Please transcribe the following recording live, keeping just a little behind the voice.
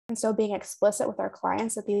And so being explicit with our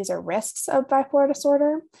clients that these are risks of bipolar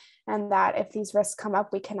disorder and that if these risks come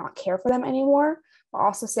up, we cannot care for them anymore. But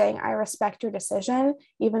also saying, I respect your decision,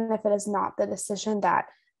 even if it is not the decision that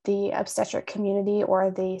the obstetric community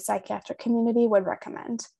or the psychiatric community would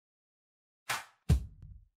recommend.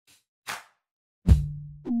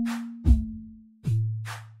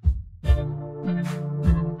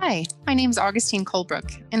 Hi, my name is Augustine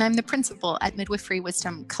Colebrook, and I'm the principal at Midwifery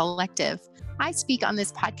Wisdom Collective. I speak on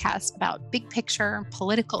this podcast about big picture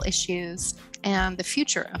political issues and the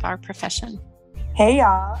future of our profession. Hey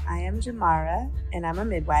y'all, I am Jamara, and I'm a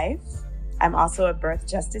midwife. I'm also a birth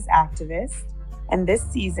justice activist, and this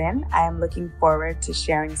season I am looking forward to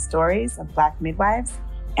sharing stories of Black midwives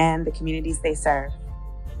and the communities they serve.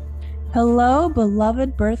 Hello,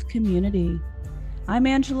 beloved birth community. I'm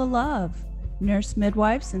Angela Love, nurse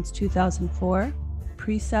midwife since 2004,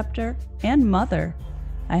 preceptor, and mother.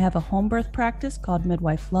 I have a home birth practice called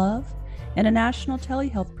Midwife Love and a national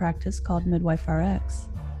telehealth practice called Midwife RX.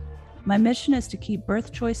 My mission is to keep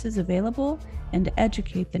birth choices available and to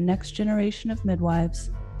educate the next generation of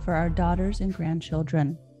midwives for our daughters and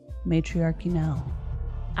grandchildren. Matriarchy now.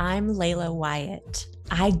 I'm Layla Wyatt.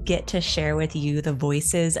 I get to share with you the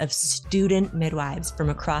voices of student midwives from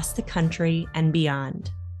across the country and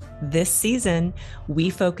beyond. This season,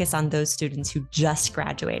 we focus on those students who just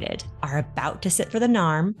graduated, are about to sit for the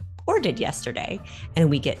NARM, or did yesterday, and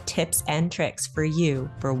we get tips and tricks for you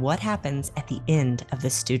for what happens at the end of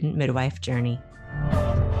the student midwife journey.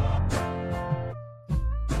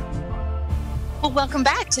 Well, welcome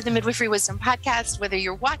back to the Midwifery Wisdom podcast. Whether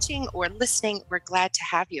you're watching or listening, we're glad to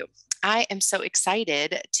have you. I am so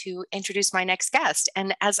excited to introduce my next guest.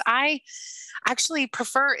 And as I actually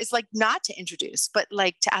prefer is like not to introduce, but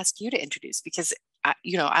like to ask you to introduce because,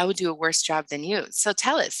 I would do a worse job than you. So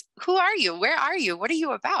tell us, who are you? Where are you? What are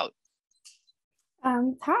you about?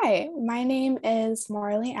 Hi, my name is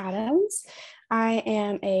Marlee Adams. I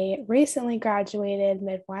am a recently graduated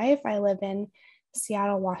midwife. I live in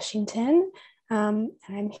Seattle, Washington. And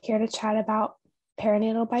I'm here to chat about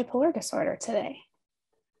perinatal bipolar disorder today.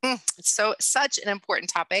 So such an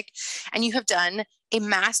important topic. And you have done a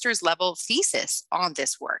master's level thesis on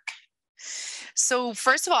this work. So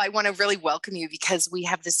first of all, I want to really welcome you because we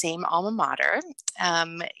have the same alma mater.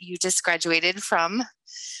 You just graduated from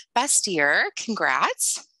Bastyr.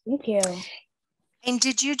 Congrats. Thank you. And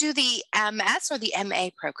did you do the MS or the MA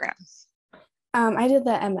program? I did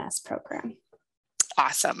the MS program.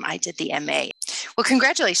 Awesome. I did the MA. Well,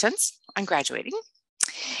 congratulations on graduating.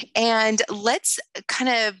 And let's kind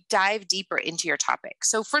of dive deeper into your topic.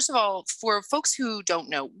 So first of all, for folks who don't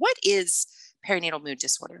know, what is perinatal mood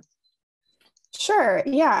disorder? Sure.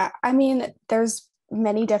 Yeah. I mean, there's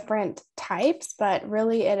many different types, but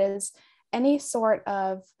really it is any sort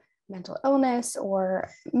of mental illness or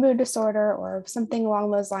mood disorder or something along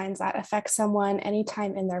those lines that affects someone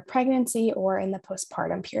anytime in their pregnancy or in the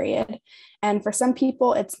postpartum period. And for some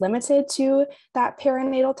people, it's limited to that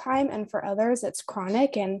perinatal time, and for others, it's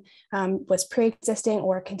chronic and was pre-existing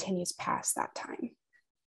or continues past that time.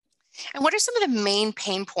 And what are some of the main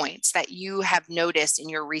pain points that you have noticed in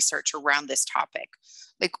your research around this topic?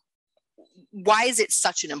 Like, why is it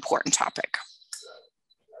such an important topic?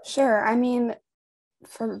 Sure. I mean,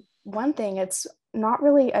 for one thing, it's not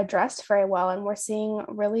really addressed very well, and we're seeing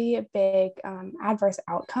really big adverse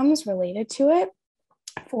outcomes related to it.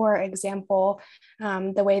 For example,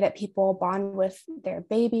 the way that people bond with their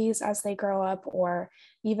babies as they grow up, or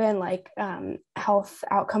even like health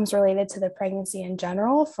outcomes related to the pregnancy in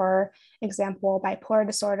general. For example, bipolar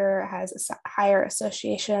disorder has higher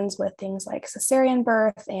associations with things like cesarean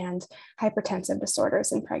birth and hypertensive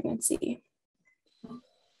disorders in pregnancy.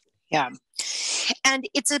 Yeah. And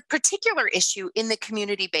it's a particular issue in the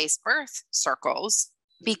community-based birth circles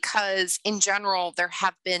because in general,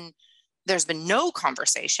 there's been no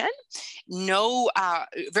conversation,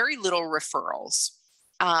 very little referrals.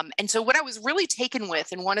 And so what I was really taken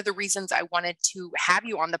with, and one of the reasons I wanted to have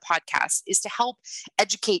you on the podcast, is to help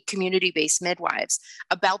educate community-based midwives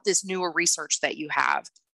about this newer research that you have.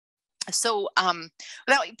 So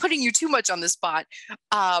without putting you too much on the spot,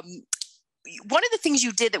 one of the things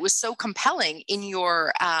you did that was so compelling in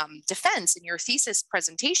your defense, in your thesis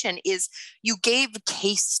presentation, is you gave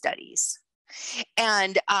case studies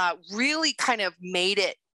and really kind of made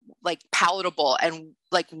it like palatable and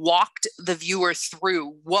like walked the viewer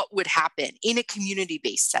through what would happen in a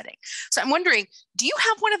community-based setting. So I'm wondering, do you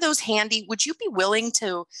have one of those handy? Would you be willing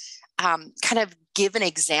to kind of give an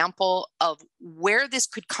example of where this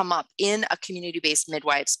could come up in a community-based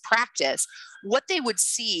midwife's practice, what they would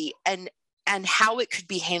see and how it could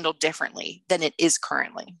be handled differently than it is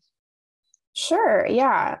currently? Sure,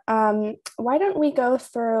 yeah. Why don't we go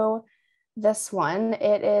through this one?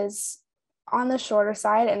 It is on the shorter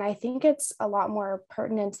side, and I think it's a lot more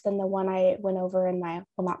pertinent than the one I went over in my,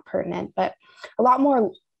 well, not pertinent, but a lot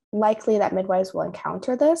more likely that midwives will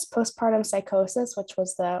encounter this. Postpartum psychosis, which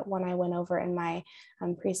was the one I went over in my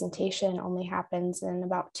presentation, only happens in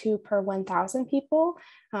about 2 per 1,000 people.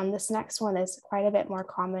 This next one is quite a bit more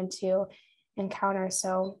common to encounter.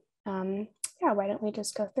 So yeah, why don't we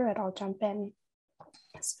just go through it? I'll jump in.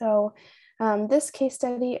 So this case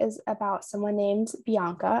study is about someone named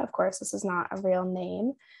Bianca. Of course, this is not a real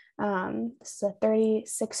name. This is a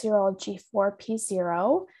 36-year-old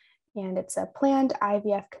G4P0, and it's a planned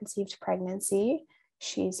IVF conceived pregnancy.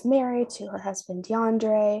 She's married to her husband,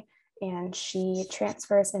 DeAndre, and she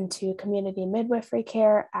transfers into community midwifery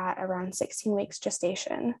care at around 16 weeks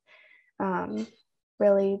gestation.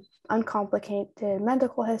 Really uncomplicated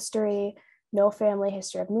medical history, no family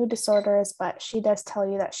history of mood disorders, but she does tell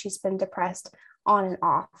you that she's been depressed on and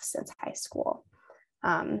off since high school.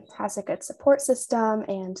 Has a good support system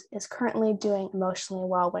and is currently doing emotionally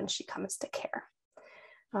well when she comes to care.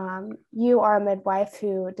 You are a midwife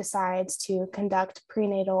who decides to conduct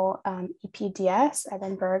prenatal EPDS,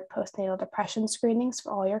 Edinburgh postnatal depression screenings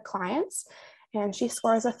for all your clients, and she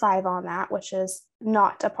scores a 5 on that, which is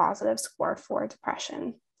not a positive score for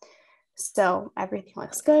depression. So everything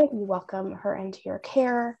looks good. You welcome her into your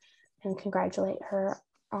care and congratulate her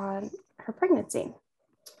on her pregnancy.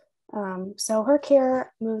 So her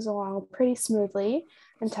care moves along pretty smoothly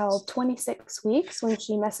until 26 weeks, when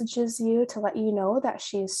she messages you to let you know that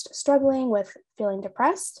she's struggling with feeling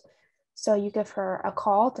depressed. So you give her a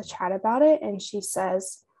call to chat about it, and she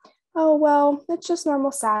says, "Oh, well, it's just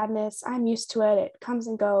normal sadness. I'm used to it. It comes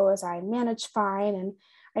and goes. I manage fine, and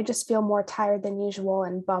I just feel more tired than usual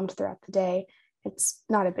and bummed throughout the day. It's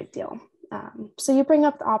not a big deal." So you bring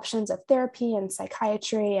up the options of therapy and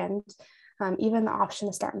psychiatry, and even the option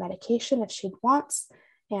to start medication if she wants.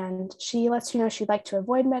 And she lets you know she'd like to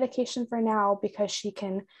avoid medication for now because she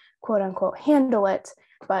can, quote unquote, handle it,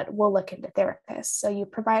 but we'll look into therapists. So you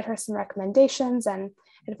provide her some recommendations and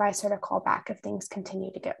advise her to call back if things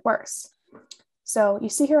continue to get worse. So you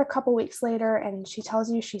see her a couple weeks later, and she tells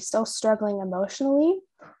you she's still struggling emotionally.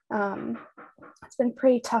 It's been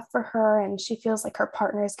pretty tough for her, and she feels like her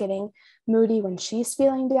partner is getting moody when she's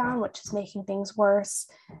feeling down, which is making things worse.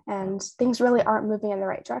 And things really aren't moving in the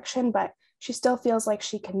right direction, but she still feels like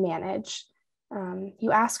she can manage.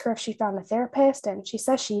 You ask her if she found a therapist, and she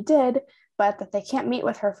says she did, but that they can't meet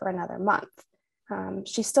with her for another month.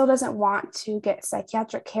 She still doesn't want to get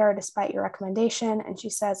psychiatric care despite your recommendation, and she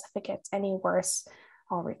says if it gets any worse,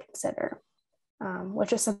 I'll reconsider.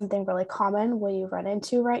 Which is something really common we run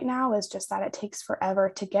into right now, is just that it takes forever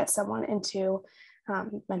to get someone into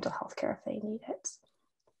mental health care if they need it.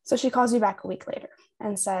 So she calls you back a week later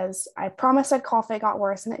and says, "I promised I'd call if it got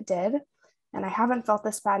worse, and it did. And I haven't felt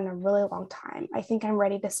this bad in a really long time. I think I'm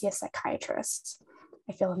ready to see a psychiatrist.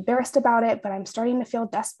 I feel embarrassed about it, but I'm starting to feel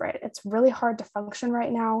desperate. It's really hard to function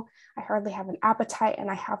right now. I hardly have an appetite,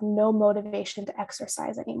 and I have no motivation to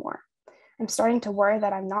exercise anymore. I'm starting to worry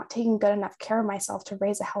that I'm not taking good enough care of myself to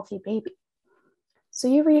raise a healthy baby." So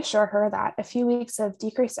you reassure her that a few weeks of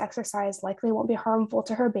decreased exercise likely won't be harmful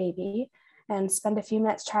to her baby, and spend a few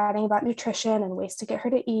minutes chatting about nutrition and ways to get her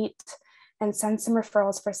to eat, and send some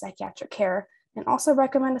referrals for psychiatric care, and also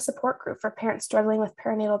recommend a support group for parents struggling with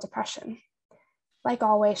perinatal depression. Like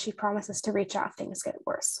always, she promises to reach out if things get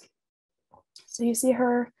worse. So you see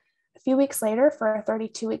her a few weeks later for a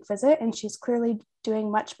 32-week visit, and she's clearly doing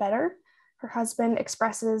much better. Her husband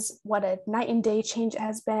expresses what a night and day change it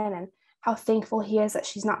has been and how thankful he is that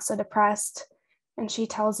she's not so depressed. And she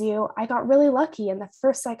tells you, "I got really lucky, and the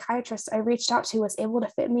first psychiatrist I reached out to was able to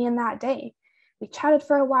fit me in that day. We chatted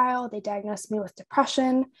for a while, they diagnosed me with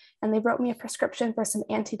depression, and they wrote me a prescription for some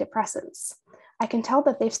antidepressants. I can tell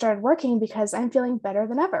that they've started working because I'm feeling better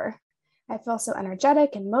than ever. I feel so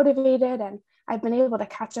energetic and motivated, and I've been able to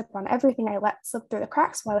catch up on everything I let slip through the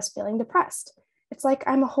cracks while I was feeling depressed. It's like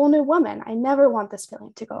I'm a whole new woman. I never want this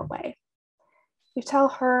feeling to go away." You tell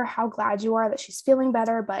her how glad you are that she's feeling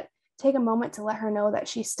better, but take a moment to let her know that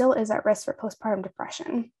she still is at risk for postpartum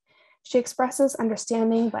depression. She expresses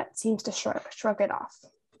understanding, but seems to shrug it off.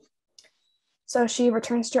 So she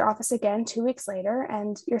returns to your office again 2 weeks later,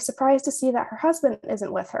 and you're surprised to see that her husband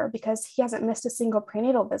isn't with her because he hasn't missed a single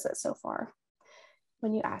prenatal visit so far.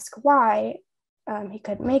 When you ask why he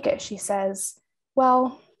couldn't make it, she says,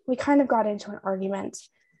 "Well, we kind of got into an argument.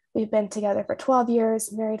 We've been together for 12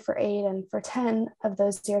 years, married for 8, and for 10 of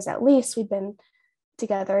those years at least, we've been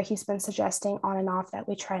together. He's been suggesting on and off that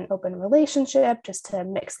we try an open relationship just to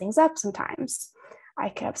mix things up sometimes. I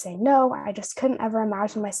kept saying no, I just couldn't ever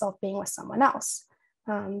imagine myself being with someone else.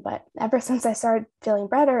 But ever since I started feeling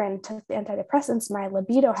better and took the antidepressants, my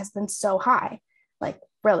libido has been so high, like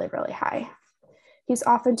really, really high. He's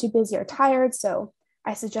often too busy or tired, so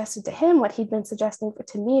I suggested to him what he'd been suggesting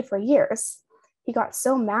to me for years. He got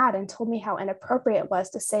so mad and told me how inappropriate it was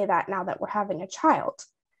to say that now that we're having a child.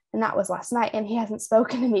 And that was last night, and he hasn't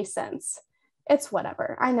spoken to me since. It's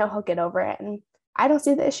whatever. I know he'll get over it, and I don't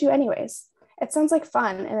see the issue anyways. It sounds like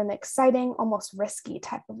fun in an exciting, almost risky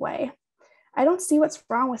type of way. I don't see what's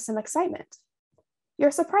wrong with some excitement.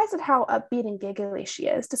 You're surprised at how upbeat and giggly she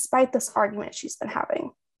is, despite this argument she's been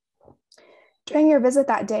having. During your visit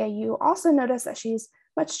that day, you also notice that she's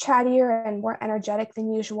much chattier and more energetic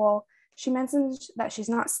than usual. She mentions that she's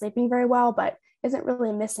not sleeping very well, but isn't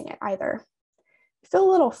really missing it either. You feel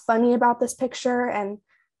a little funny about this picture and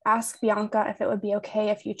ask Bianca if it would be okay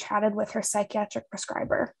if you chatted with her psychiatric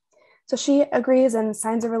prescriber. So she agrees and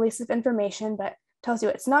signs a release of information, but tells you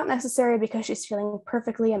it's not necessary because she's feeling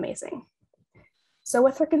perfectly amazing. So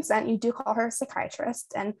with her consent, you do call her a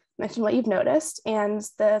psychiatrist and mention what you've noticed. And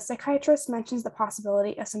the psychiatrist mentions the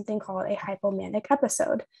possibility of something called a hypomanic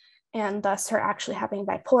episode, and thus her actually having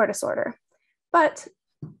bipolar disorder. But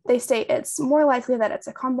they state it's more likely that it's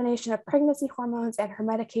a combination of pregnancy hormones and her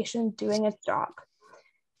medication doing its job.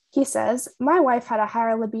 He says, my wife had a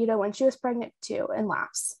higher libido when she was pregnant too, and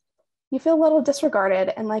laughs. You feel a little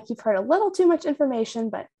disregarded and like you've heard a little too much information,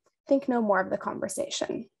 but think no more of the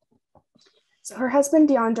conversation. So her husband,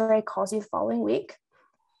 DeAndre, calls you the following week,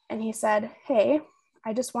 and he said, hey,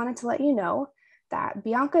 I just wanted to let you know that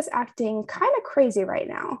Bianca's acting kind of crazy right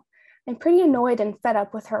now. I'm pretty annoyed and fed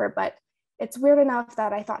up with her, but it's weird enough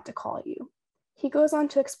that I thought to call you. He goes on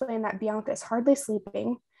to explain that Bianca is hardly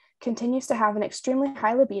sleeping, continues to have an extremely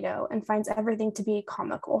high libido, and finds everything to be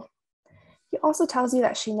comical. He also tells you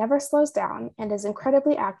that she never slows down and is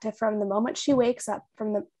incredibly active from the moment she wakes up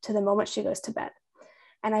to the moment she goes to bed.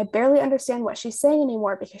 And I barely understand what she's saying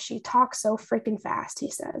anymore because she talks so freaking fast,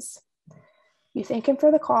 he says. You thank him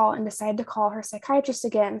for the call and decide to call her psychiatrist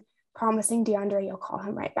again, promising DeAndre you'll call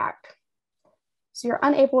him right back. So you're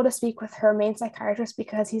unable to speak with her main psychiatrist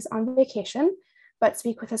because he's on vacation, but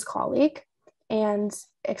speak with his colleague and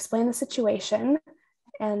explain the situation.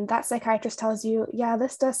 And that psychiatrist tells you, yeah,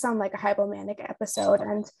 this does sound like a hypomanic episode,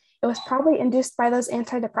 and it was probably induced by those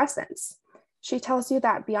antidepressants. She tells you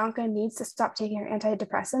that Bianca needs to stop taking her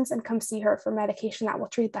antidepressants and come see her for medication that will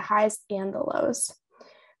treat the highs and the lows.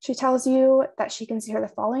 She tells you that she can see her the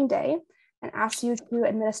following day and asks you to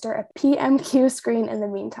administer a PMQ screen in the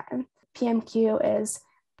meantime. PMQ is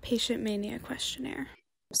Patient Mania Questionnaire.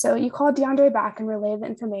 So you call DeAndre back and relay the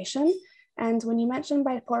information. And when you mention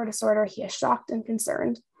bipolar disorder, he is shocked and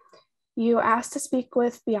concerned. You ask to speak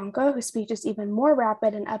with Bianca, whose speech is even more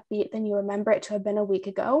rapid and upbeat than you remember it to have been a week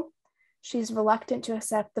ago. She's reluctant to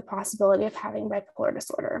accept the possibility of having bipolar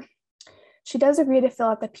disorder. She does agree to fill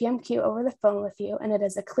out the PMQ over the phone with you, and it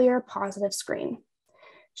is a clear, positive screen.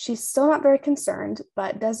 She's still not very concerned,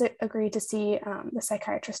 but does agree to see the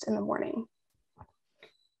psychiatrist in the morning.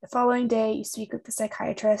 The following day, you speak with the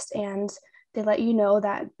psychiatrist, and they let you know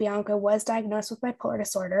that Bianca was diagnosed with bipolar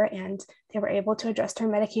disorder, and they were able to adjust her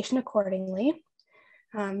medication accordingly.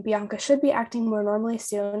 Bianca should be acting more normally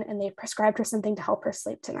soon, and they prescribed her something to help her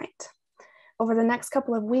sleep tonight. Over the next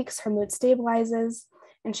couple of weeks, her mood stabilizes,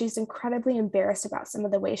 and she's incredibly embarrassed about some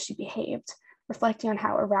of the ways she behaved, reflecting on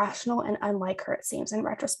how irrational and unlike her it seems in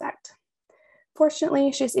retrospect.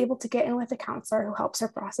 Fortunately, she's able to get in with a counselor who helps her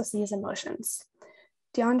process these emotions.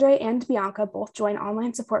 DeAndre and Bianca both join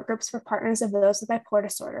online support groups for partners of those with bipolar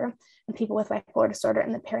disorder and people with bipolar disorder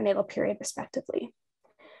in the perinatal period, respectively.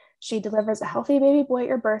 She delivers a healthy baby boy at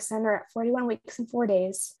your birth center at 41 weeks and 4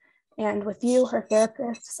 days. And with you, her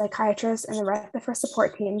therapist, psychiatrist, and the rest of her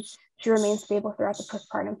support team, she remains stable throughout the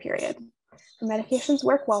postpartum period. Her medications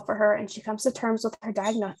work well for her, and she comes to terms with her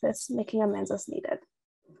diagnosis, making amends as needed.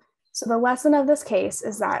 So the lesson of this case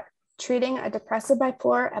is that treating a depressive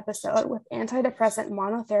bipolar episode with antidepressant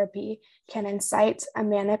monotherapy can incite a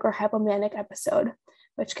manic or hypomanic episode,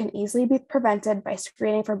 which can easily be prevented by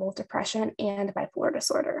screening for both depression and bipolar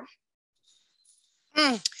disorder.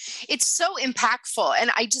 It's so impactful.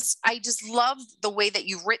 And I just love the way that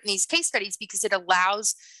you've written these case studies because it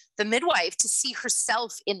allows the midwife to see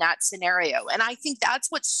herself in that scenario. And I think that's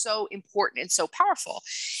what's so important and so powerful.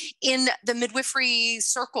 In the midwifery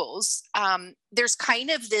circles, there's kind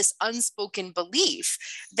of this unspoken belief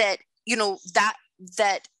that,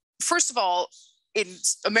 that first of all, in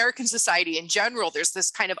American society in general, there's this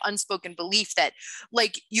kind of unspoken belief that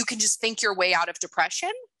like you can just think your way out of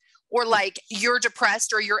depression, or like you're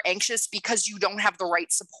depressed or you're anxious because you don't have the right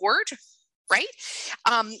support, right?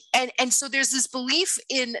 And so there's this belief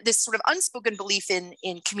in this sort of unspoken belief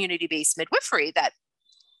in community-based midwifery that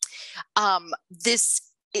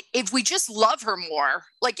if we just love her more,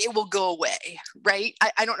 like it will go away, right?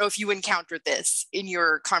 I don't know if you encountered this in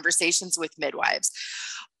your conversations with midwives,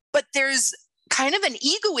 but there's kind of an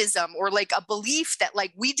egoism or like a belief that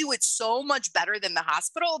like we do it so much better than the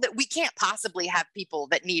hospital that we can't possibly have people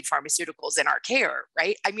that need pharmaceuticals in our care,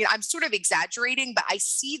 right? I mean, I'm sort of exaggerating, but I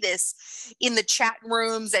see this in the chat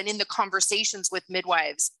rooms and in the conversations with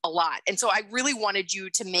midwives a lot. And so I really wanted you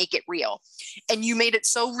to make it real. And you made it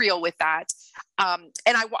so real with that. And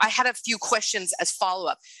I had a few questions as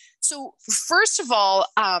follow-up. So first of all,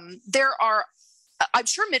 I'm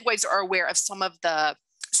sure midwives are aware of some of the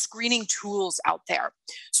screening tools out there.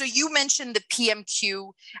 So you mentioned the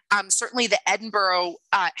PMQ, certainly the Edinburgh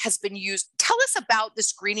has been used. Tell us about the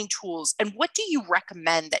screening tools and what do you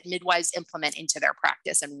recommend that midwives implement into their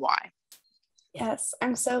practice and why? Yes,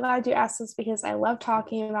 I'm so glad you asked this because I love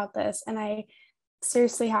talking about this and I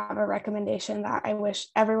seriously have a recommendation that I wish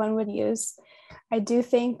everyone would use. I do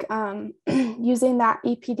think using that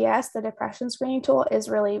EPDS, the depression screening tool, is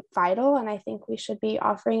really vital. And I think we should be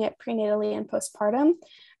offering it prenatally and postpartum,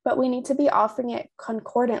 but we need to be offering it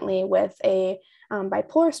concordantly with a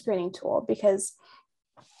bipolar screening tool because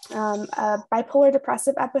a bipolar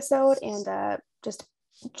depressive episode and a just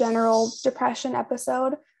general depression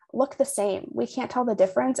episode look the same. We can't tell the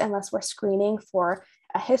difference unless we're screening for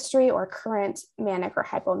a history or current manic or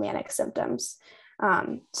hypomanic symptoms.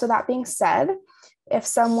 So that being said, if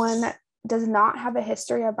someone does not have a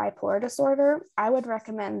history of bipolar disorder, I would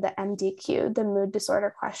recommend the MDQ, the Mood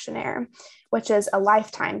Disorder Questionnaire, which is a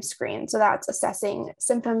lifetime screen. So that's assessing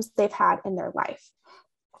symptoms they've had in their life.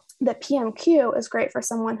 The PMQ is great for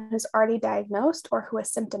someone who's already diagnosed or who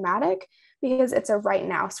is symptomatic because it's a right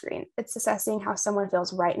now screen. It's assessing how someone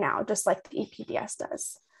feels right now, just like the EPDS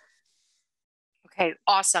does. Okay,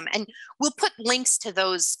 awesome. And we'll put links to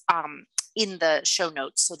those in the show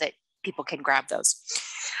notes so that people can grab those.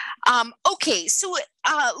 Okay, so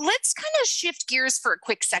let's kind of shift gears for a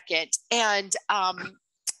quick second and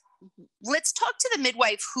let's talk to the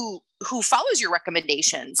midwife who follows your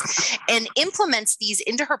recommendations and implements these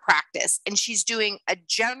into her practice. And she's doing a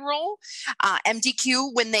general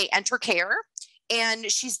MDQ when they enter care,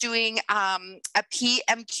 and she's doing a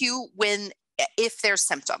PMQ if there's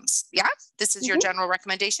symptoms. Yeah, this is your general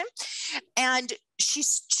recommendation. And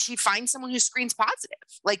she finds someone who screens positive,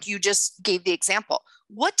 like you just gave the example.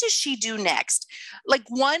 What does she do next? Like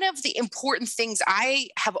one of the important things I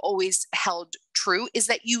have always held true is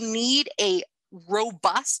that you need a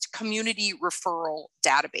robust community referral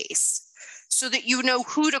database so that you know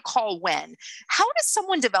who to call when. How does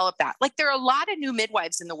someone develop that? Like there are a lot of new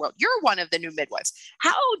midwives in the world. You're one of the new midwives.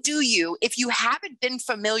 How do you, if you haven't been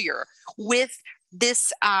familiar with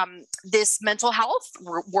this mental health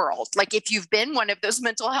world, like if you've been one of those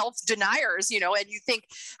mental health deniers, and you think,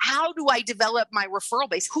 how do I develop my referral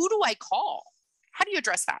base? Who do I call? How do you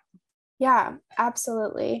address that? Yeah,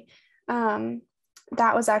 absolutely.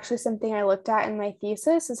 That was actually something I looked at in my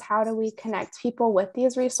thesis is how do we connect people with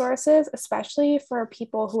these resources, especially for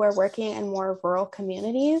people who are working in more rural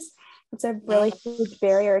communities. It's a really huge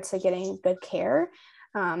barrier to getting good care.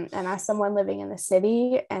 And as someone living in the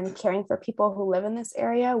city and caring for people who live in this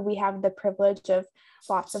area, we have the privilege of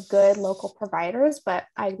lots of good local providers, but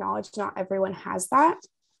I acknowledge not everyone has that.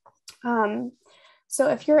 So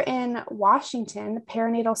if you're in Washington,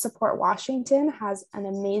 Perinatal Support Washington has an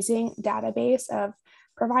amazing database of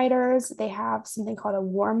providers. They have something called a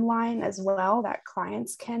warm line as well that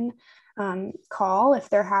clients can call if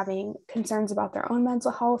they're having concerns about their own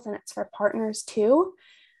mental health, and it's for partners too.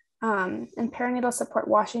 And Perinatal Support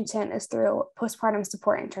Washington is through Postpartum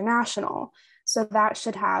Support International. So that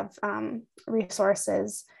should have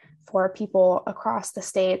resources for people across the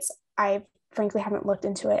states. I frankly haven't looked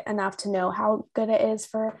into it enough to know how good it is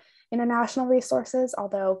for international resources,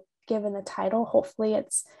 although given the title, hopefully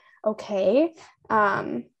it's okay.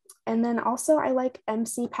 And then also I like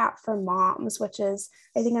MCPAP for Moms, which is,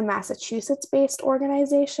 I think, a Massachusetts-based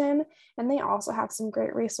organization, and they also have some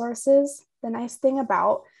great resources. The nice thing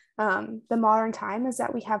about the modern time is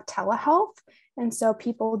that we have telehealth, and so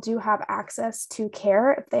people do have access to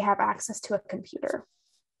care if they have access to a computer.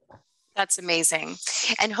 That's amazing.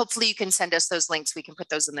 And hopefully you can send us those links. We can put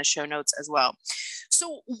those in the show notes as well.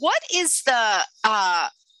 So what is the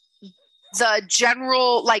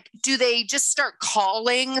general, like, do they just start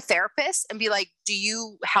calling therapists and be like, do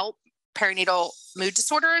you help perinatal mood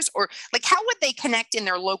disorders? Or like, how would they connect in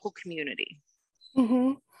their local community?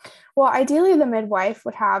 Mm-hmm. Well, ideally, the midwife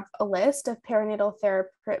would have a list of perinatal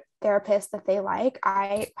therapists that they like.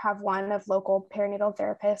 I have one of local perinatal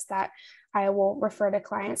therapists that I will refer to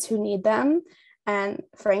clients who need them. And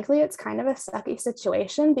frankly, it's kind of a sucky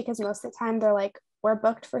situation because most of the time they're like, we're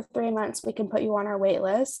booked for 3 months. We can put you on our wait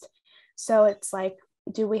list. So it's like,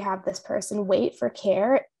 do we have this person wait for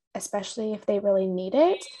care, especially if they really need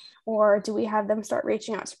it? Or do we have them start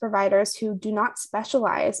reaching out to providers who do not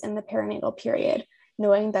specialize in the perinatal period,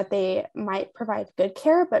 knowing that they might provide good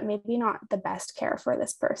care, but maybe not the best care for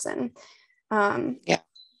this person? Yeah.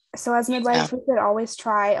 So as midwives, we could always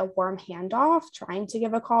try a warm handoff, trying to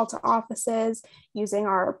give a call to offices, using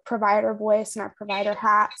our provider voice and our provider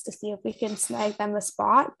hats to see if we can snag them a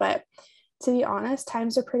spot. But to be honest,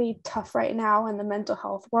 times are pretty tough right now in the mental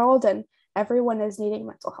health world, and everyone is needing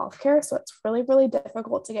mental health care. So it's really, really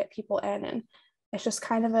difficult to get people in. And it's just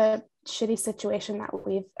kind of a shitty situation that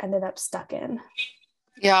we've ended up stuck in.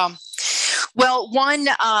 Yeah. Well, one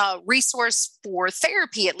resource for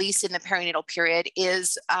therapy, at least in the perinatal period,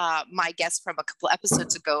 is my guest from a couple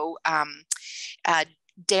episodes ago,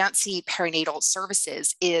 Dancy Perinatal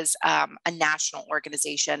Services is a national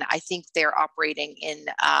organization. I think they're operating in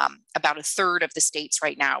about a third of the states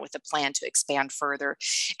right now with a plan to expand further.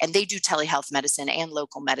 And they do telehealth medicine and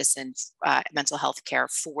local medicine, mental health care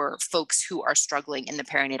for folks who are struggling in the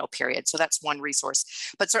perinatal period. So that's one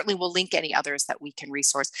resource, but certainly we'll link any others that we can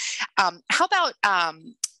resource. How about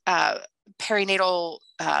perinatal,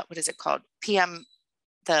 what is it called?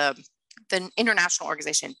 The international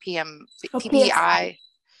organization, PPI.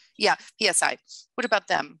 Yeah, PSI. What about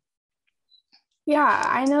them? Yeah,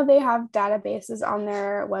 I know they have databases on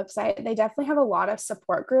their website. They definitely have a lot of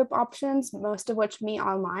support group options, most of which meet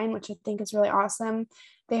online, which I think is really awesome.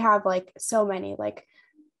 They have like so many, like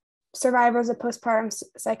survivors of postpartum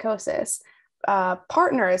psychosis,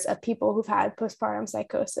 partners of people who've had postpartum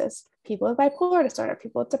psychosis, people with bipolar disorder,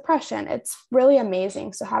 people with depression. It's really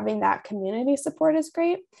amazing. So having that community support is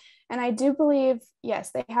great. And I do believe,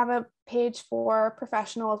 yes, they have a page for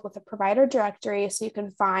professionals with a provider directory, so you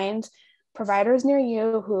can find providers near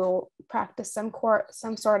you who practice some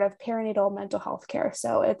sort of perinatal mental health care.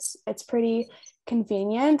 So it's pretty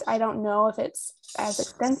convenient. I don't know if it's as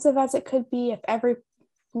extensive as it could be if every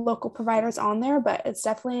local provider is on there, but it's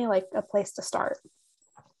definitely like a place to start.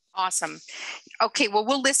 Awesome. Okay, well,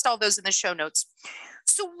 we'll list all those in the show notes.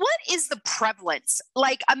 So what is the prevalence?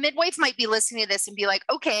 Like a midwife might be listening to this and be like,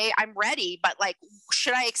 okay, I'm ready, but like,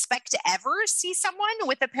 should I expect to ever see someone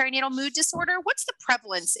with a perinatal mood disorder? What's the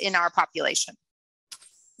prevalence in our population?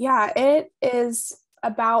 Yeah, it is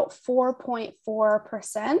about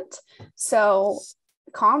 4.4%. So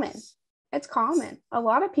common. It's common. A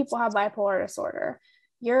lot of people have bipolar disorder.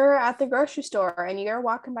 You're at the grocery store and you're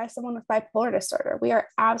walking by someone with bipolar disorder. We are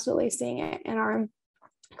absolutely seeing it in our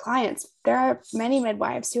clients. There are many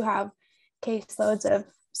midwives who have caseloads of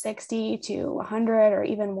 60 to 100 or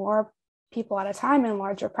even more people at a time in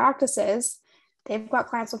larger practices. They've got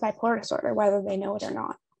clients with bipolar disorder, whether they know it or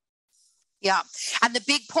not. Yeah. And the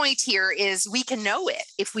big point here is we can know it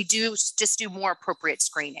if we just do more appropriate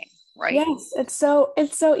screening, right? Yes, it's so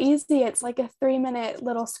easy. It's like a 3-minute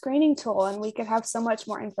little screening tool, and we could have so much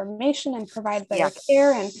more information and provide better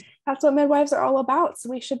care. And that's what midwives are all about. So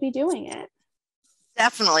we should be doing it.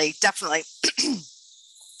 Definitely.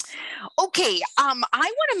 Okay. I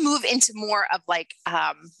want to move into more of like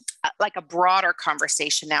a broader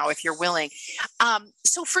conversation now, if you're willing.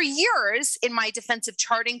 So for years in my defensive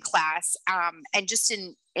charting class, and just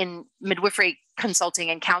in midwifery consulting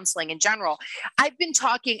and counseling in general, I've been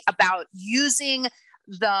talking about using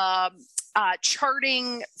the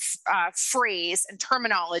charting phrase and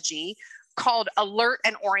terminology called alert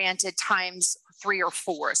and oriented times 3 or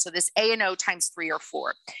 4. So this A&O times 3 or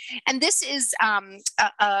 4. And this is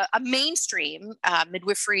a mainstream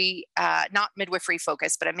midwifery, not midwifery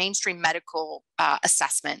focused, but a mainstream medical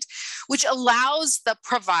assessment, which allows the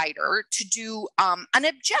provider to do an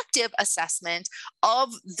objective assessment of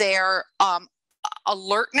their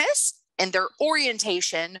alertness and their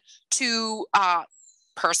orientation to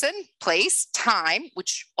person, place, time,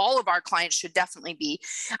 which all of our clients should definitely be.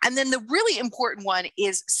 And then the really important one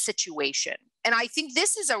is situation. And I think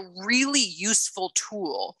this is a really useful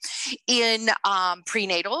tool in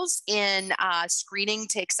prenatals, in screening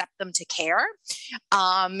to accept them to care,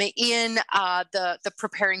 in the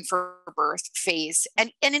preparing for birth phase,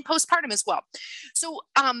 and in postpartum as well. So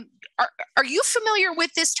are you familiar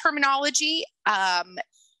with this terminology?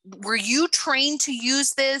 Were you trained to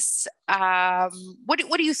use this? What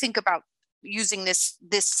do you think about using this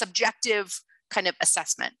subjective kind of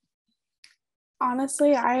assessment?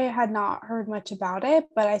 Honestly, I had not heard much about it,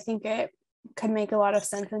 but I think it could make a lot of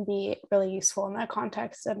sense and be really useful in the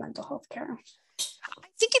context of mental health care. I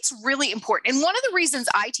think it's really important. And one of the reasons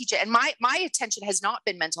I teach it, and my attention has not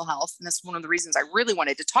been mental health, and that's one of the reasons I really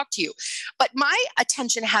wanted to talk to you, but my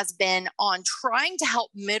attention has been on trying to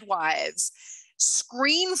help midwives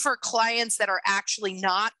screen for clients that are actually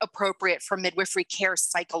not appropriate for midwifery care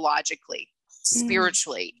psychologically,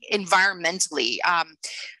 spiritually, environmentally,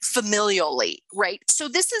 familially, right? So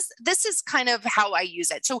this is kind of how I use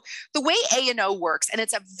it. So the way A&O works, and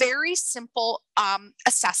it's a very simple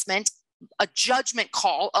assessment, a judgment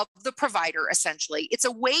call of the provider, essentially. It's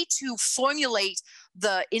a way to formulate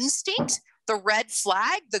the instinct, the red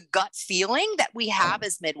flag, the gut feeling that we have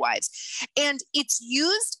as midwives. And it's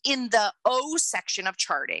used in the O section of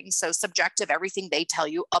charting. So subjective, everything they tell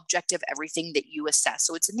you, objective, everything that you assess.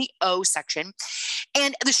 So it's in the O section.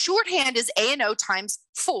 And the shorthand is A&O times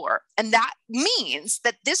 4. And that means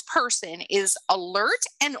that this person is alert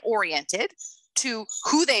and oriented to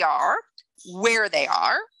who they are, where they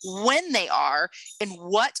are, when they are, and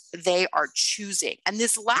what they are choosing. And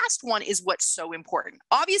this last one is what's so important.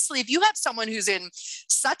 Obviously, if you have someone who's in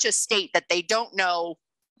such a state that they don't know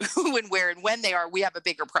who and where and when they are, we have a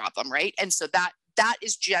bigger problem, right? And so that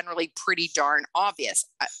is generally pretty darn obvious.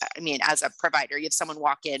 I mean, as a provider, you have someone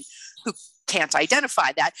walk in who can't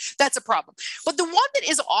identify that, that's a problem. But the one that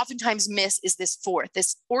is oftentimes missed is this fourth,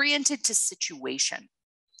 this oriented to situation.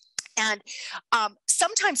 And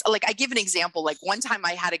sometimes, like, I give an example, like one time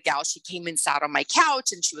I had a gal, she came and sat on my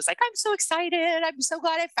couch and she was like, I'm so excited. I'm so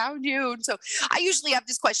glad I found you. And so I usually have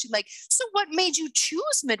this question like, so what made you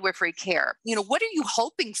choose midwifery care? You know, what are you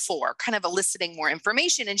hoping for? Kind of eliciting more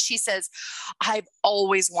information. And she says, I've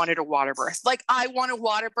always wanted a water birth. Like, I want a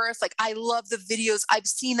water birth. Like, I love the videos. I've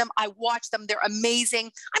seen them. I watch them. They're amazing.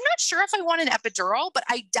 I'm not sure if I want an epidural, but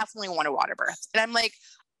I definitely want a water birth. And I'm like,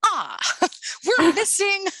 we're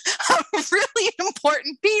missing a really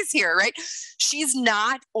important piece here, right? She's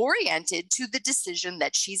not oriented to the decision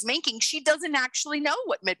that she's making. She doesn't actually know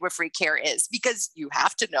what midwifery care is, because you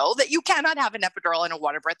have to know that you cannot have an epidural and a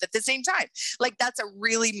water birth at the same time. Like, that's a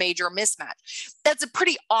really major mismatch. That's a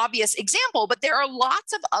pretty obvious example, but there are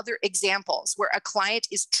lots of other examples where a client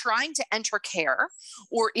is trying to enter care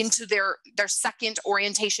or into their second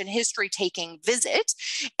orientation history taking visit,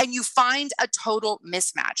 and you find a total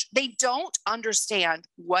mismatch. They don't understand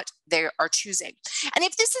what they are choosing. And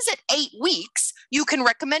if this is at 8 weeks, you can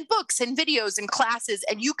recommend books and videos and classes,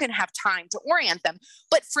 and you can have time to orient them.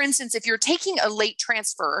 But for instance, if you're taking a late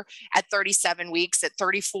transfer at 37 weeks, at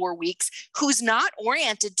 34 weeks, who's not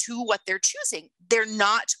oriented to what they're choosing, they're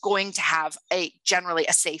not going to have generally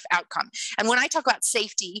a safe outcome. And when I talk about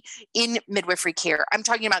safety in midwifery care, I'm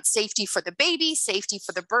talking about safety for the baby, safety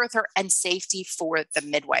for the birther, and safety for the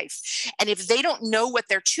midwife. And if they don't know what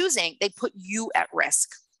they're choosing, they put you at risk,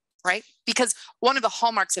 right? Because one of the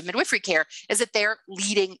hallmarks of midwifery care is that they're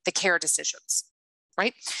leading the care decisions,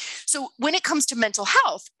 right? So when it comes to mental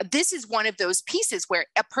health, this is one of those pieces where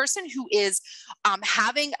a person who is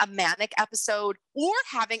having a manic episode or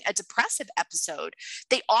having a depressive episode,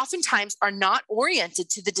 they oftentimes are not oriented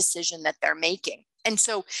to the decision that they're making. And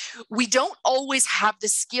so we don't always have the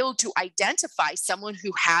skill to identify someone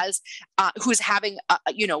who is having,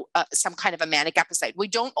 some kind of a manic episode. We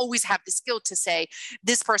don't always have the skill to say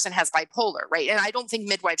this person has bipolar, right? And I don't think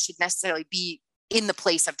midwives should necessarily be in the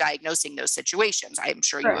place of diagnosing those situations. I'm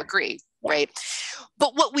sure you agree, right?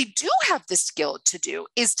 But what we do have the skill to do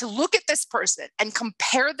is to look at this person and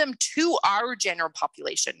compare them to our general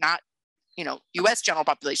population, not, US general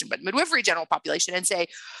population, but midwifery general population, and say,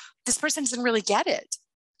 this person doesn't really get it.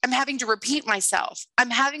 I'm having to repeat myself.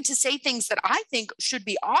 I'm having to say things that I think should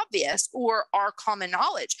be obvious or are common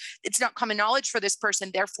knowledge. It's not common knowledge for this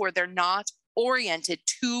person. Therefore, they're not oriented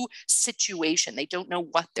to situation. They don't know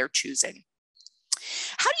what they're choosing.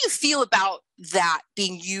 How do you feel about that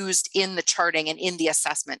being used in the charting and in the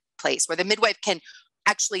assessment place, where the midwife can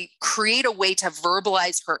actually create a way to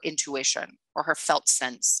verbalize her intuition or her felt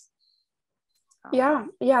sense? Yeah,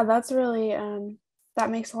 that's really, that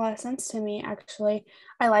makes a lot of sense to me, actually.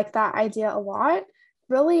 I like that idea a lot.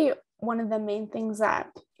 Really, one of the main things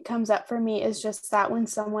that comes up for me is just that when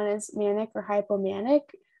someone is manic or hypomanic,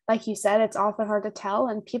 like you said, it's often hard to tell,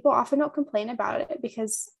 and people often don't complain about it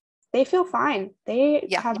because they feel fine. They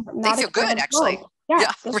feel good, actually.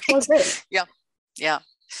 Yeah, right. Great. Yeah.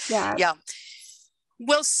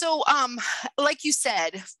 Well, so like you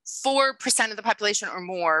said, 4% of the population or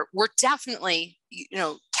more, we're definitely,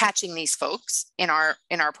 catching these folks in our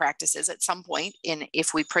practices at some point.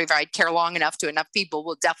 If we provide care long enough to enough people,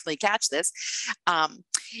 we'll definitely catch this.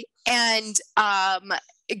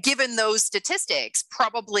 given those statistics,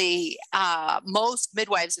 probably most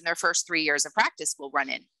midwives in their first 3 years of practice will run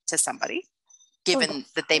into somebody, given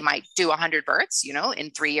that they might do 100 births,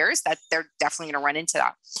 in 3 years, that they're definitely going to run into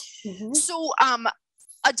that. Mm-hmm. So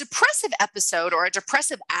a depressive episode or a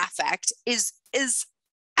depressive affect is,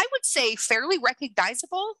 I would say, fairly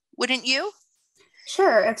recognizable, wouldn't you?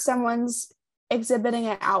 Sure. If someone's exhibiting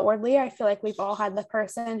it outwardly, I feel like we've all had the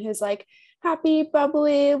person who's like happy,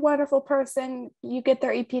 bubbly, wonderful person. You get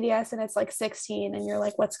their EPDS and it's like 16 and you're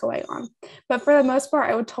like, what's going on? But for the most part,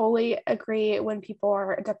 I would totally agree when people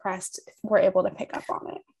are depressed, we're able to pick up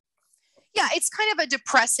on it. Yeah, it's kind of a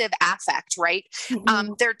depressive affect, right?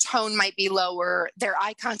 Mm-hmm. Their tone might be lower, their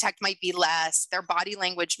eye contact might be less, their body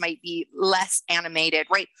language might be less animated,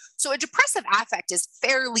 right? So a depressive affect is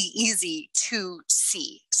fairly easy to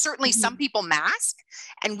see. Certainly some people mask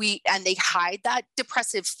and they hide that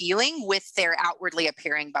depressive feeling with their outwardly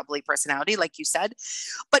appearing bubbly personality, like you said.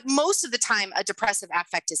 But most of the time, a depressive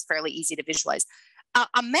affect is fairly easy to visualize.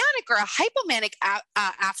 A manic or a hypomanic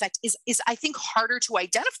affect is, I think, harder to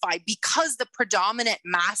identify because the predominant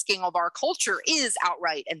masking of our culture is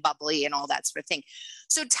outright and bubbly and all that sort of thing.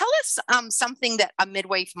 So tell us something that a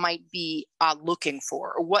midwife might be looking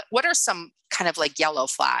for. What are some kind of like yellow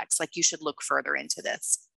flags? Like you should look further into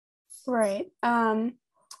this. Right.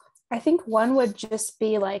 I think one would just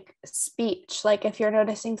be like speech. Like if you're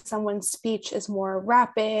noticing someone's speech is more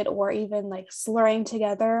rapid or even like slurring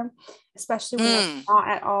together, especially when it's not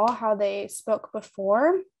at all how they spoke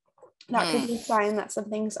before, that could be a sign that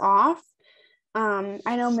something's off.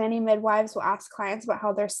 I know many midwives will ask clients about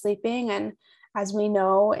how they're sleeping, and as we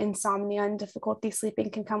know, insomnia and difficulty sleeping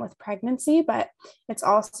can come with pregnancy, but it's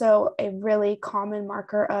also a really common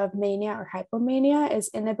marker of mania or hypomania is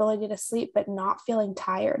inability to sleep, but not feeling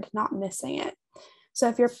tired, not missing it. So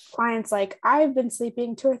if your client's like, I've been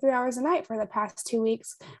sleeping 2 or 3 hours a night for the past 2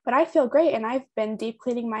 weeks, but I feel great and I've been deep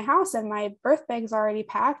cleaning my house and my birth bag's already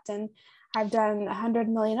packed and I've done 100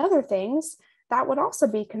 million other things, that would also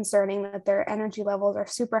be concerning that their energy levels are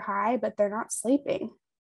super high, but they're not sleeping.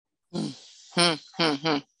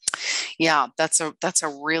 Yeah, that's a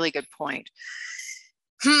really good point.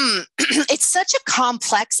 It's such a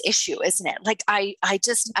complex issue, isn't it? Like I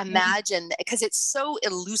just imagine, because it's so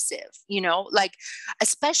elusive, like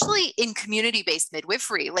especially in community-based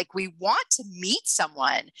midwifery, like we want to meet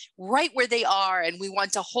someone right where they are and we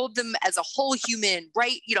want to hold them as a whole human,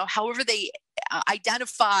 right? However they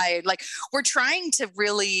identify, like we're trying to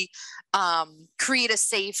really create a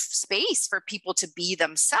safe space for people to be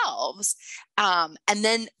themselves. And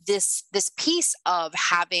then this piece of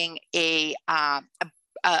having a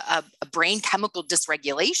brain chemical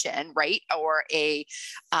dysregulation, right? Or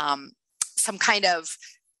some kind of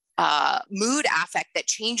mood affect that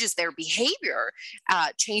changes their behavior,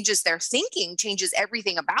 changes their thinking, changes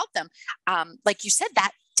everything about them. Like you said,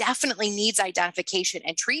 that definitely needs identification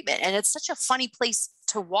and treatment. And it's such a funny place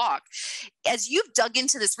to walk. As you've dug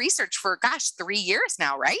into this research for, 3 years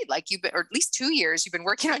now, right? Like or at least 2 years, you've been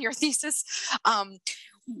working on your thesis.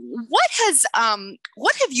 What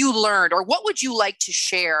have you learned, or what would you like to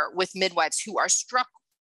share with midwives who are struck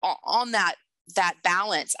on that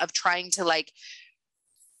balance of trying to like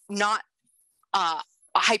not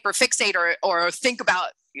hyperfixate or think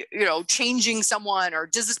about changing someone, or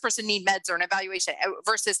does this person need meds or an evaluation,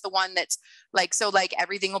 versus the one that's like, so like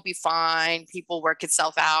everything will be fine, people work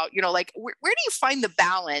itself out, like where do you find the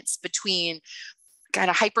balance between kind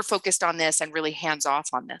of hyper focused on this and really hands off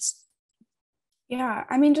on this? Yeah,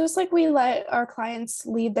 I mean, just like we let our clients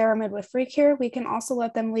lead their midwifery care, we can also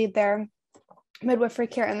let them lead their midwifery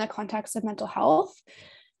care in the context of mental health.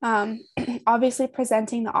 Obviously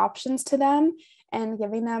presenting the options to them and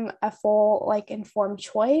giving them a full, like, informed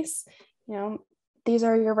choice. These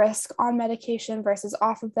are your risks on medication versus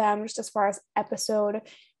off of them, just as far as episode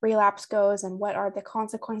relapse goes, and what are the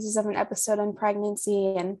consequences of an episode in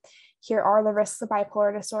pregnancy. And here are the risks of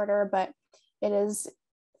bipolar disorder, but it is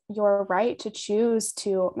your right to choose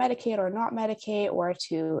to medicate or not medicate, or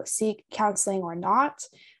to seek counseling or not,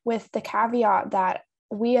 with the caveat that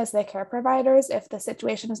we as the care providers, if the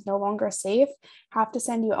situation is no longer safe, have to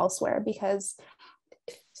send you elsewhere, because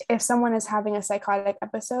if someone is having a psychotic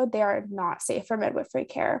episode, they are not safe for midwifery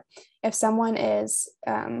care. If someone is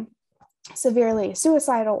severely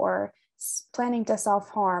suicidal, or planning to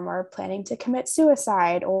self-harm, or planning to commit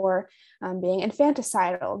suicide, or being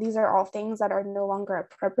infanticidal, these are all things that are no longer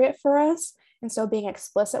appropriate for us. And so being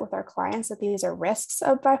explicit with our clients that these are risks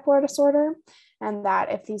of bipolar disorder, and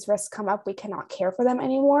that if these risks come up, we cannot care for them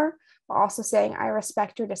anymore. But also saying, I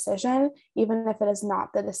respect your decision, even if it is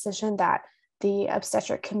not the decision that the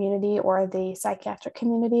obstetric community or the psychiatric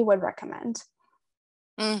community would recommend.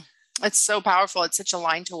 It's so powerful. It's such a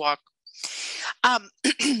line to walk. Um,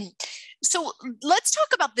 so let's talk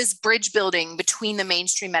about this bridge building between the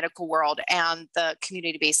mainstream medical world and the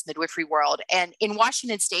community-based midwifery world. And in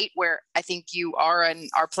Washington State, where I think you are and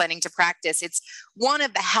are planning to practice, it's one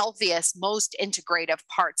of the healthiest, most integrative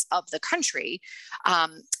parts of the country.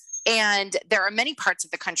 And there are many parts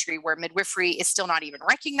of the country where midwifery is still not even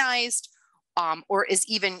recognized, or is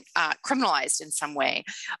even criminalized in some way.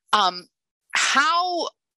 How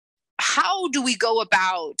do we go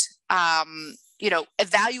about,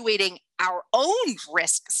 evaluating our own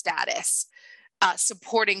risk status,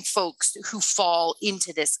 supporting folks who fall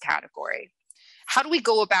into this category? How do we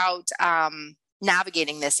go about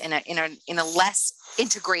navigating this in a less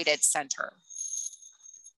integrated center?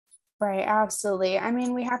 Right, absolutely. I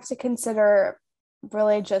mean, we have to consider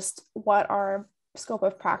really just what our scope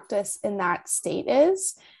of practice in that state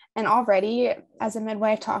is. And already, as a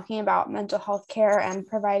midwife, talking about mental health care and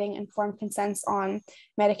providing informed consents on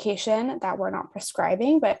medication that we're not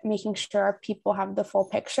prescribing, but making sure people have the full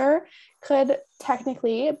picture could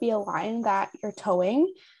technically be a line that you're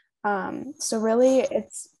towing. So really,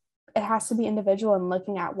 it has to be individual and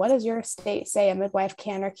looking at what does your state say a midwife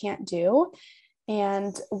can or can't do,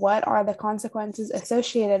 and what are the consequences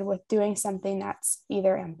associated with doing something that's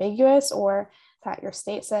either ambiguous or that your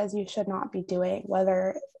state says you should not be doing,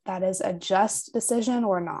 whether that is a just decision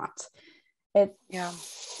or not.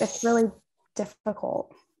 It's really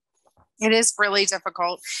difficult. It is really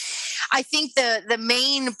difficult. I think the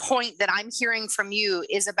main point that I'm hearing from you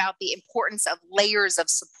is about the importance of layers of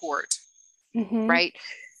support, right?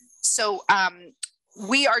 So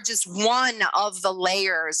we are just one of the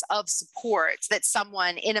layers of support that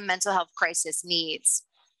someone in a mental health crisis needs.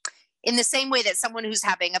 In the same way that someone who's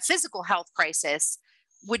having a physical health crisis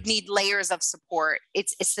would need layers of support,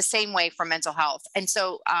 it's the same way for mental health. And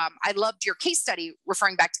so I loved your case study,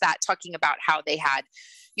 referring back to that, talking about how they had,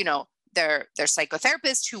 their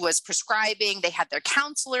psychotherapist who was prescribing, they had their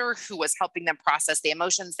counselor who was helping them process the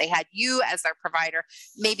emotions, they had you as their provider,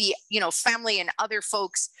 maybe, family and other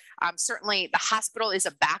folks. Certainly the hospital is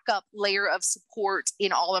a backup layer of support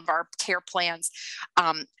in all of our care plans,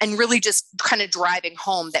 and really just kind of driving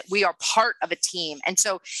home that we are part of a team. And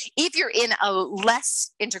so if you're in a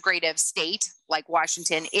less integrative state like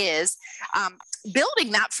Washington is,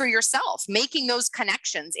 building that for yourself, making those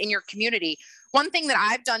connections in your community. One thing that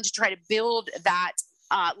I've done to try to build that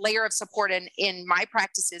layer of support in my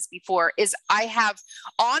practices before is I have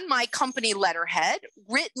on my company letterhead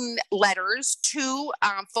written letters to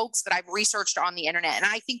folks that I've researched on the internet. And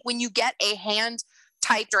I think when you get a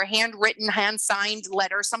hand-typed or handwritten, hand-signed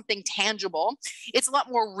letter, something tangible, it's a lot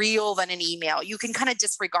more real than an email. You can kind of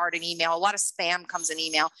disregard an email. A lot of spam comes in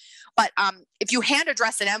email. But if you hand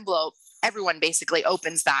address an envelope, everyone basically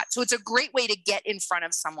opens that. So it's a great way to get in front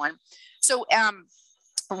of someone. So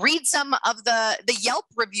read some of the Yelp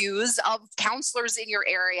reviews of counselors in your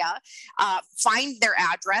area, find their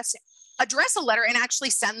address, address a letter, and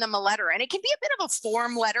actually send them a letter. And it can be a bit of a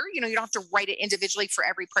form letter. You don't have to write it individually for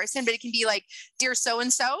every person, but it can be like, dear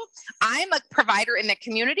so-and-so, I'm a provider in the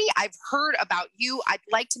community. I've heard about you. I'd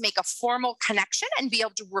like to make a formal connection and be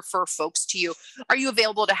able to refer folks to you. Are you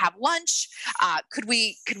available to have lunch? Could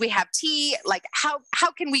we have tea? Like how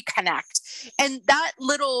can we connect? And that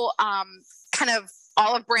little kind of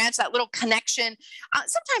olive branch, that little connection,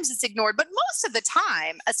 sometimes it's ignored, but most of the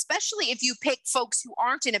time, especially if you pick folks who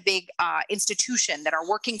aren't in a big institution that are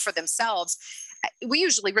working for themselves, we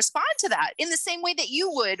usually respond to that in the same way that you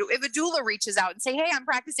would if a doula reaches out and say, hey, I'm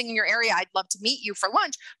practicing in your area. I'd love to meet you for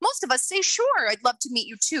lunch. Most of us say, sure, I'd love to meet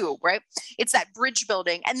you too, right? It's that bridge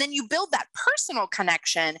building. And then you build that personal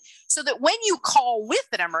connection so that when you call with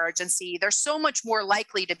an emergency, they're so much more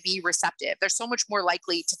likely to be receptive. They're so much more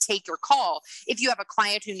likely to take your call if you have a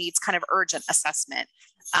client who needs kind of urgent assessment.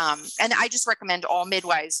 And I just recommend all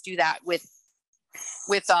midwives do that with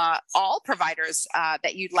all providers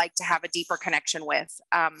that you'd like to have a deeper connection with.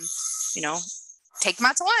 Take them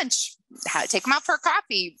out to lunch, take them out for a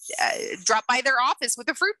coffee, drop by their office with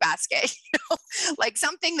a fruit basket, like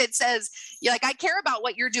something that says, I care about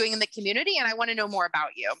what you're doing in the community and I want to know more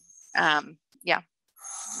about you. Yeah.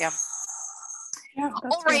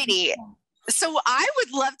 Alrighty. So I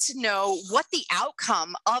would love to know what the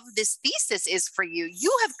outcome of this thesis is for you.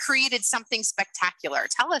 You have created something spectacular.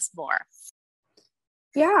 Tell us more.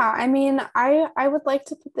 Yeah, I mean, I would like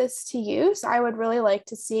to put this to use. I would really like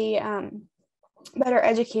to see better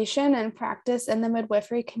education and practice in the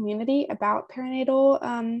midwifery community about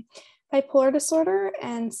perinatal bipolar disorder.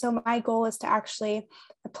 And so my goal is to actually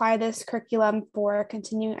apply this curriculum for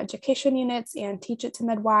continuing education units and teach it to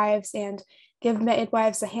midwives and give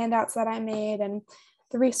midwives the handouts that I made and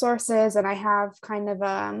the resources, and I have kind of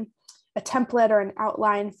a template or an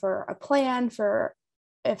outline for a plan for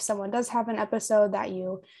if someone does have an episode that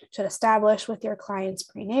you should establish with your clients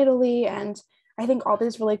prenatally. And I think all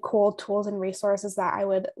these really cool tools and resources that I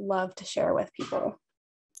would love to share with people.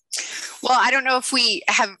 Well, I don't know if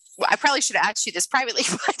I probably should have asked you this privately,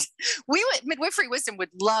 but Midwifery Wisdom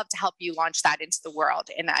would love to help you launch that into the world.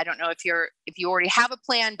 And I don't know if you already have a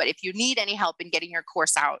plan, but if you need any help in getting your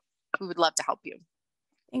course out, we would love to help you.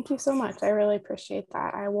 Thank you so much. I really appreciate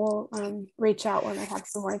that. I will reach out when I have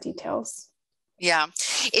some more details. Yeah,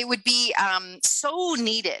 it would be so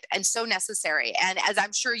needed and so necessary. And as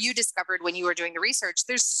I'm sure you discovered when you were doing the research,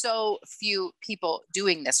 there's so few people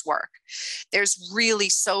doing this work. There's really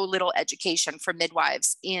so little education for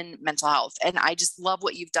midwives in mental health. And I just love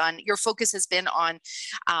what you've done. Your focus has been on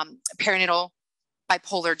perinatal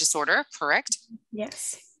bipolar disorder, correct?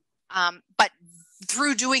 Yes. But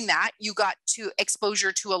through doing that, you got to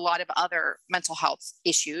exposure to a lot of other mental health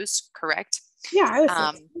issues, correct? Yeah, I would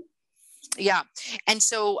say. Yeah. And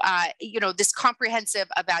so, this comprehensive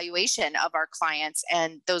evaluation of our clients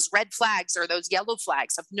and those red flags or those yellow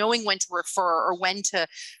flags of knowing when to refer or when to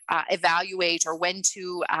evaluate or when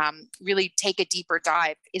to really take a deeper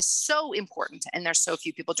dive is so important. And there's so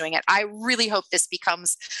few people doing it. I really hope this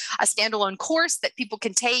becomes a standalone course that people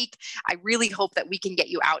can take. I really hope that we can get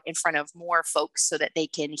you out in front of more folks so that they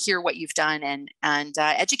can hear what you've done and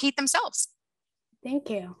educate themselves. Thank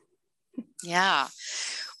you. Yeah.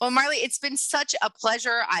 Well, Marlee, it's been such a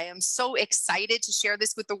pleasure. I am so excited to share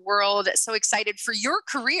this with the world. So excited for your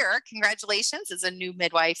career. Congratulations as a new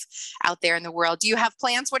midwife out there in the world. Do you have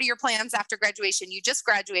plans? What are your plans after graduation? You just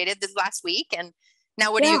graduated this last week, and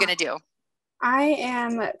now what are you going to do? I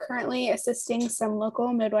am currently assisting some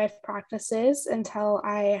local midwife practices until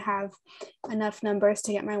I have enough numbers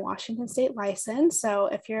to get my Washington state license. So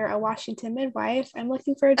if you're a Washington midwife, I'm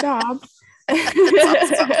looking for a job.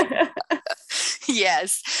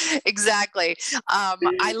 Yes, exactly.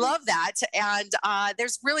 I love that. And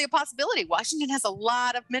there's really a possibility. Washington has a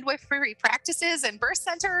lot of midwifery practices and birth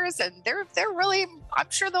centers, and they're really, I'm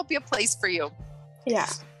sure there'll be a place for you. Yeah.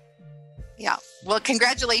 Yeah. Well,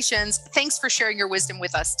 congratulations. Thanks for sharing your wisdom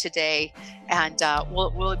with us today. And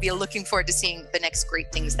we'll be looking forward to seeing the next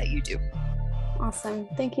great things that you do. Awesome.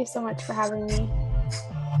 Thank you so much for having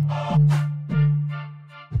me.